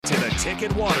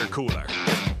Ticket Water Cooler.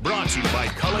 Brought to you by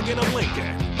Culligan of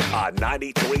Lincoln on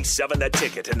 93.7 The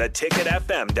Ticket and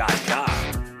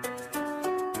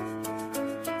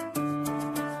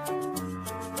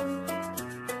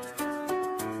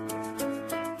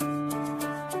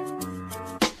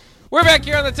We're back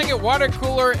here on the Ticket Water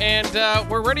Cooler, and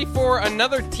we're ready for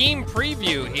another team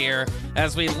preview here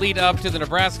as we lead up to the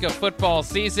Nebraska football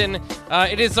season.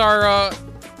 It is our,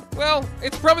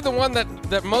 it's probably the one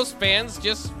that most fans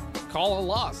just call a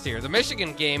loss here. The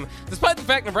Michigan game, despite the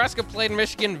fact Nebraska played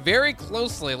Michigan very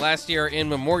closely last year in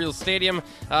Memorial Stadium.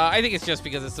 I think it's just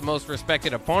because it's the most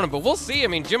respected opponent, but we'll see. I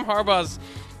mean, Jim Harbaugh's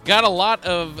got a lot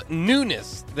of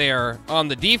newness there on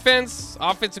the defense,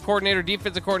 offensive coordinator,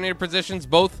 defensive coordinator positions,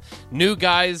 both new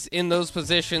guys in those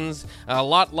positions, a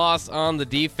lot lost on the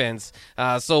defense.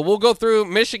 So we'll go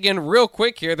through Michigan real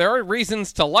quick here. There are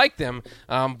reasons to like them,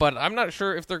 but I'm not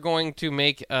sure if they're going to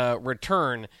make a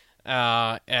return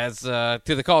as to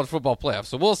the college football playoff.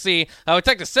 So we'll see. We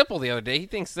talked to Sipple the other day. He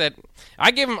thinks that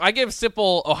I give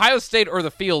Sipple Ohio State or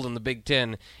the field in the Big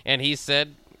Ten, and he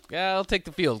said, yeah, I'll take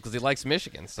the field because he likes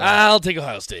Michigan. So I'll take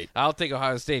Ohio State. I'll take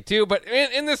Ohio State, too. But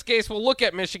in this case, we'll look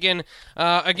at Michigan.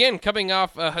 Again, coming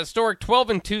off a historic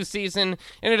 12-2 season.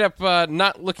 Ended up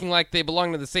not looking like they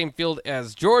belonged to the same field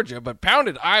as Georgia, but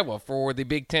pounded Iowa for the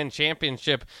Big Ten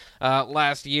championship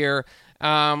last year.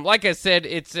 Like I said,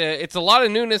 it's a lot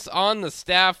of newness on the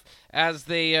staff as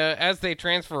they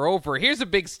transfer over. Here's a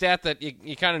big stat that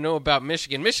you kind of know about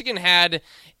Michigan. Michigan had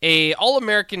a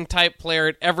All-American type player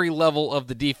at every level of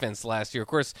the defense last year. Of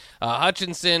course,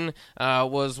 Hutchinson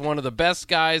was one of the best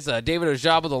guys. David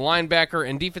Ojabo, the linebacker,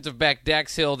 and defensive back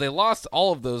Dax Hill. They lost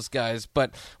all of those guys,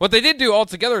 but what they did do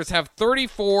altogether is have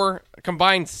 34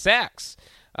 combined sacks.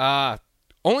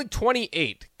 Only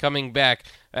 28 coming back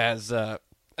as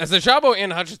Ojabo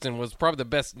and Hutchinson was probably the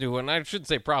best duo, and I should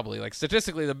say probably, like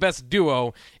statistically the best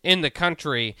duo in the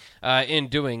country in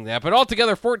doing that. But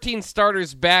altogether, 14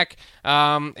 starters back,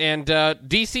 and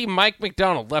DC Mike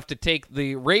McDonald left to take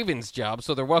the Ravens job,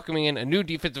 so they're welcoming in a new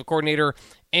defensive coordinator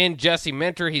and Jesse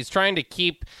Mentor. He's trying to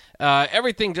keep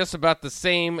everything just about the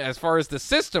same as far as the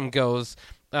system goes.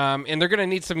 And they're going to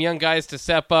need some young guys to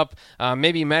step up.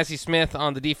 Maybe Massey Smith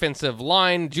on the defensive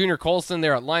line. Junior Colson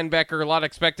there at linebacker. A lot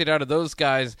expected out of those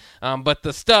guys. But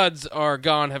the studs are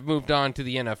gone, have moved on to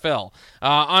the NFL.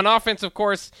 On offense, of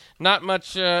course, not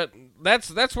much.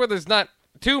 That's where there's not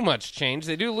too much change.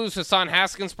 They do lose Hassan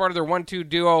Haskins, part of their 1-2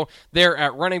 duo there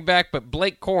at running back, but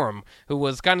Blake Corum, who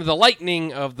was kind of the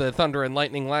lightning of the Thunder and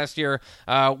Lightning last year,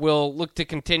 will look to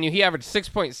continue. He averaged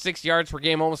 6.6 yards per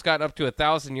game, almost got up to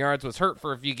 1,000 yards, was hurt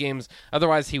for a few games,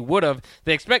 otherwise he would have.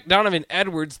 They expect Donovan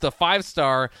Edwards, the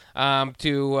 5-star,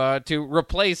 to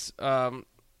replace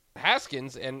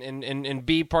Haskins and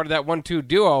be part of that 1-2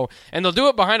 duo, and they'll do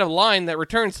it behind a line that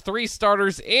returns 3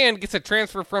 starters and gets a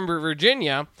transfer from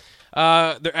Virginia.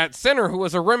 They're at center, who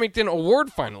was a Remington Award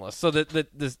finalist. So the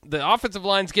offensive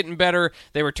line's getting better.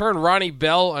 They return Ronnie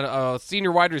Bell, a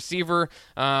senior wide receiver.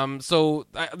 So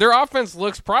their offense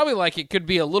looks probably like it could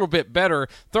be a little bit better.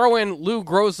 Throw in Lou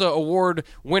Groza Award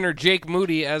winner Jake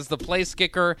Moody as the place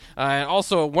kicker, and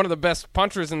also one of the best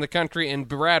punchers in the country in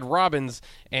Brad Robbins.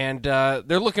 And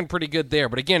they're looking pretty good there.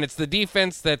 But again, it's the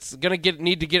defense that's going to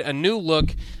need to get a new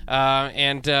look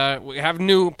and have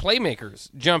new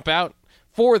playmakers jump out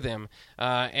for them.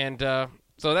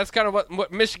 So that's kind of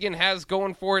what Michigan has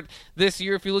going for it this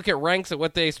year. If you look at ranks at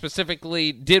what they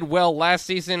specifically did well last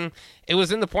season, it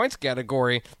was in the points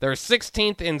category. They're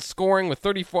 16th in scoring with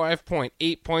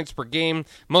 35.8 points per game.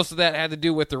 Most of that had to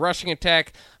do with the rushing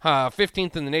attack.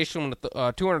 15th in the nation with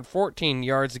 214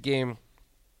 yards a game.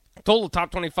 Total top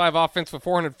 25 offense for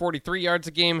 443 yards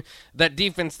a game. That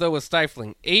defense, though, was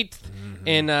stifling. 8th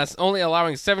in only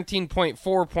allowing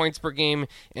 17.4 points per game,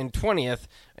 and 20th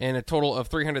in a total of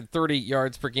 330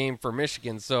 yards per game for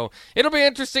Michigan. So it'll be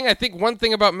interesting. I think one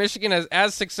thing about Michigan,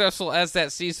 as successful as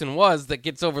that season was, that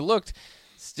gets overlooked,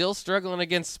 still struggling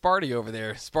against Sparty over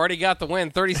there. Sparty got the win,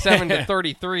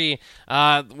 37-33,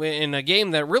 in a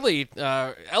game that really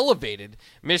elevated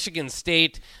Michigan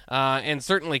State and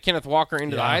certainly Kenneth Walker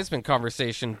into the Heisman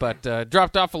conversation, but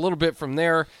dropped off a little bit from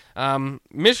there.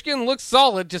 Michigan looks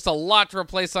solid, just a lot to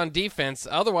replace on defense.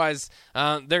 Otherwise,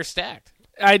 they're stacked.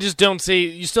 I just don't see –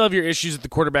 you still have your issues at the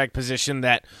quarterback position.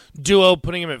 That duo,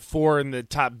 putting him at 4 in the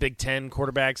top Big Ten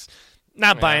quarterbacks –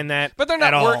 not buying that, but they're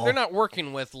not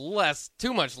working with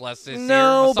too much less this year.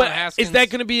 No, but Haskins. Is that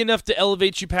going to be enough to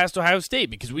elevate you past Ohio State?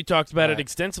 Because we talked about it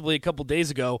extensively a couple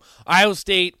days ago. Ohio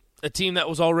State, a team that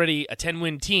was already a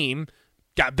 10-win team,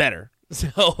 got better. So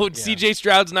CJ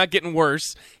Stroud's not getting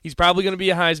worse. He's probably going to be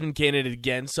a Heisman candidate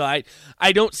again. So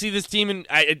I don't see this team, and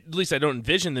at least I don't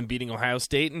envision them beating Ohio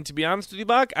State. And to be honest with you,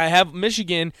 Buck, I have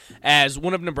Michigan as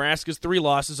one of Nebraska's 3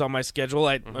 losses on my schedule.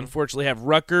 I unfortunately have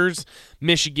Rutgers,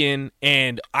 Michigan,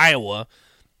 and Iowa.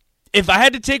 If I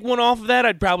had to take one off of that,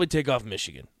 I'd probably take off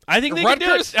Michigan. I think they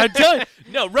Rutgers? can do it. I'm telling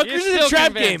you. No, Rutgers is a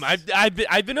trap convinced. game.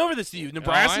 I've been over this to you.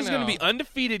 Nebraska's I going to know. be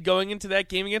undefeated going into that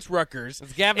game against Rutgers.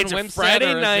 It's Gavin It's a Winstead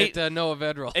Friday or night. Is it Noah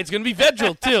Vedral? It's going to be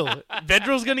Vedral, too.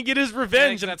 Vedral's going to get his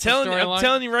revenge. I'm that's the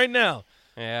telling you right now.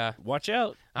 Yeah. Watch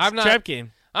out. I'm It's a not- trap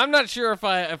game. I'm not sure if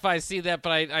I see that,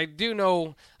 but I do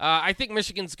know. I think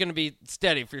Michigan's going to be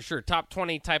steady for sure, top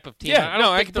 20 type of team. Yeah, I don't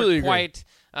no, I think completely they're agree. quite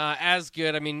as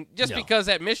good. I mean, just No. because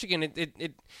at Michigan,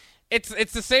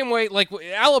 it's the same way. Like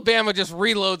Alabama just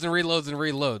reloads and reloads and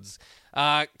reloads.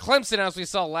 Clemson, as we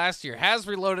saw last year, has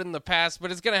reloaded in the past,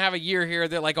 but it's going to have a year here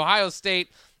that, like Ohio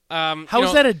State. How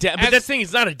is that a down? But that's the thing.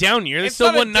 It's not a down year. They It's still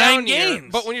not a won down 9 year,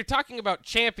 games. But when you're talking about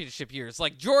championship years,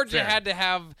 like Georgia Fair. had to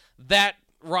have that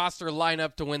roster line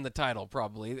up to win the title,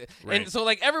 probably. Right. And so,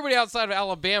 like, everybody outside of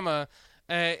Alabama,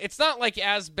 it's not like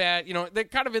as bad. You know, they're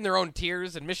kind of in their own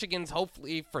tiers, and Michigan's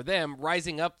hopefully for them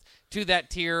rising up to that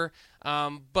tier.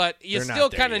 But you're They're not still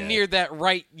there kind of yet. near that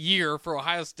right year for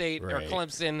Ohio State or Right.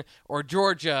 Clemson or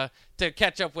Georgia to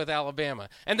catch up with Alabama.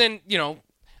 And then, you know,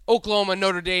 Oklahoma,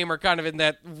 Notre Dame are kind of in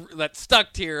that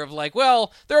stuck tier of like,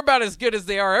 well, they're about as good as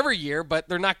they are every year, but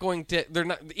they're not going to. They're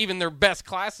not even their best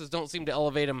classes don't seem to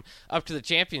elevate them up to the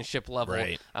championship level.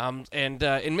 Right. And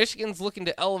Michigan's looking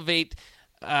to elevate.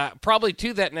 Probably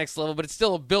to that next level, but it's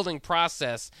still a building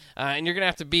process, and you're going to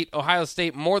have to beat Ohio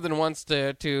State more than once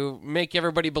to make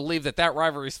everybody believe that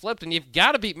rivalry's flipped, and you've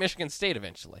got to beat Michigan State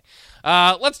eventually.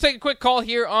 Let's take a quick call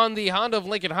here on the Honda of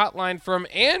Lincoln hotline from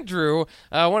Andrew,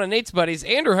 one of Nate's buddies.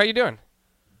 Andrew, how you doing?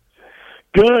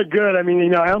 Good. I mean, you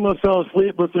know, I almost fell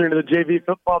asleep listening to the JV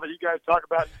football that you guys talk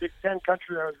about in Big Ten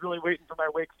country. I was really waiting for my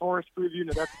Wake Forest preview,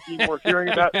 and that's the team we're hearing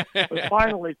about. But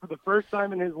finally, for the first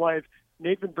time in his life,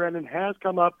 Nathan Brennan has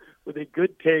come up with a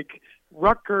good take.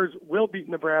 Rutgers will beat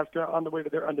Nebraska on the way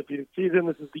to their undefeated season.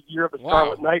 This is the year of the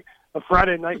Scarlet Knight. A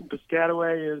Friday night in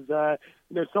Piscataway is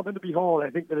something to behold.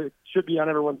 I think that it should be on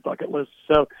everyone's bucket list.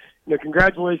 So,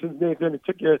 congratulations, Nathan. It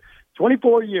took you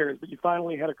 24 years, but you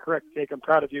finally had a correct take. I'm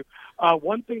proud of you.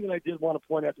 One thing that I did want to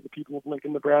point out to the people of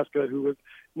Lincoln, Nebraska, who have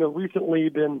recently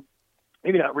been,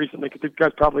 maybe not recently, because you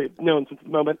guys probably have known since the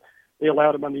moment they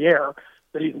allowed him on the air,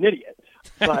 that he's an idiot.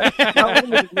 But not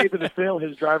only did Nathan fail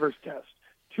his driver's test,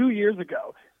 2 years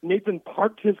ago, Nathan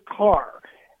parked his car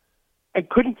and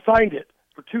couldn't find it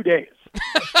for 2 days.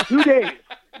 2 days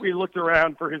we looked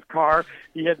around for his car.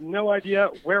 He had no idea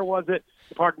where was it,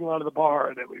 the parking lot of the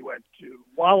bar that we went to.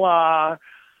 Voila,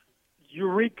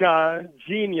 eureka,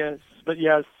 genius. But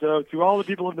yes, so to all the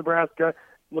people of Nebraska,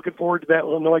 looking forward to that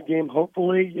Illinois game.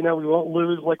 Hopefully, we won't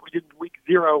lose like we did in week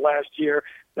 0 last year.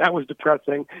 That was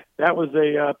depressing. That was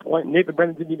a point. Nathan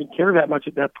Brennan didn't even care that much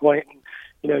at that point.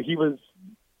 And, he was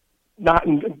not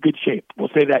in good shape. We'll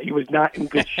say that. He was not in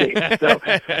good shape. So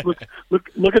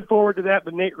looking forward to that.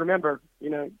 But, Nate, remember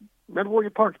where you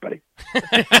parked, buddy.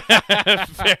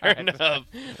 Fair enough.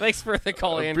 Thanks for the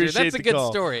call, Andrew. Appreciate That's a the good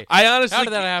call. story. I honestly, How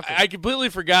did that happen? I completely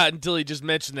forgot until he just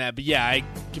mentioned that. But yeah, I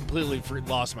completely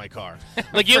lost my car.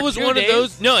 Like it For was 2 one days? of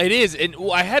those. No, it is. And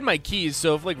I had my keys,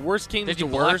 so if like worst came Did to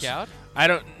you black worst, out? I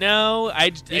don't know.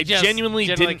 I You just genuinely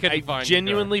generally didn't. couldn't I find your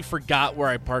genuinely forgot where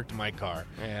I parked my car.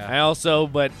 Yeah. I also,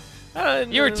 but.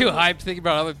 You were too hyped thinking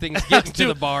about other things getting to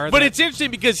the bar. But it's interesting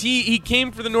because he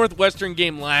came for the Northwestern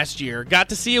game last year, got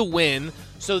to see a win.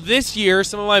 So this year,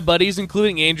 some of my buddies,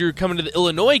 including Andrew, coming to the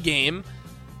Illinois game.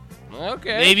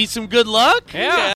 okay. Maybe some good luck. Yeah.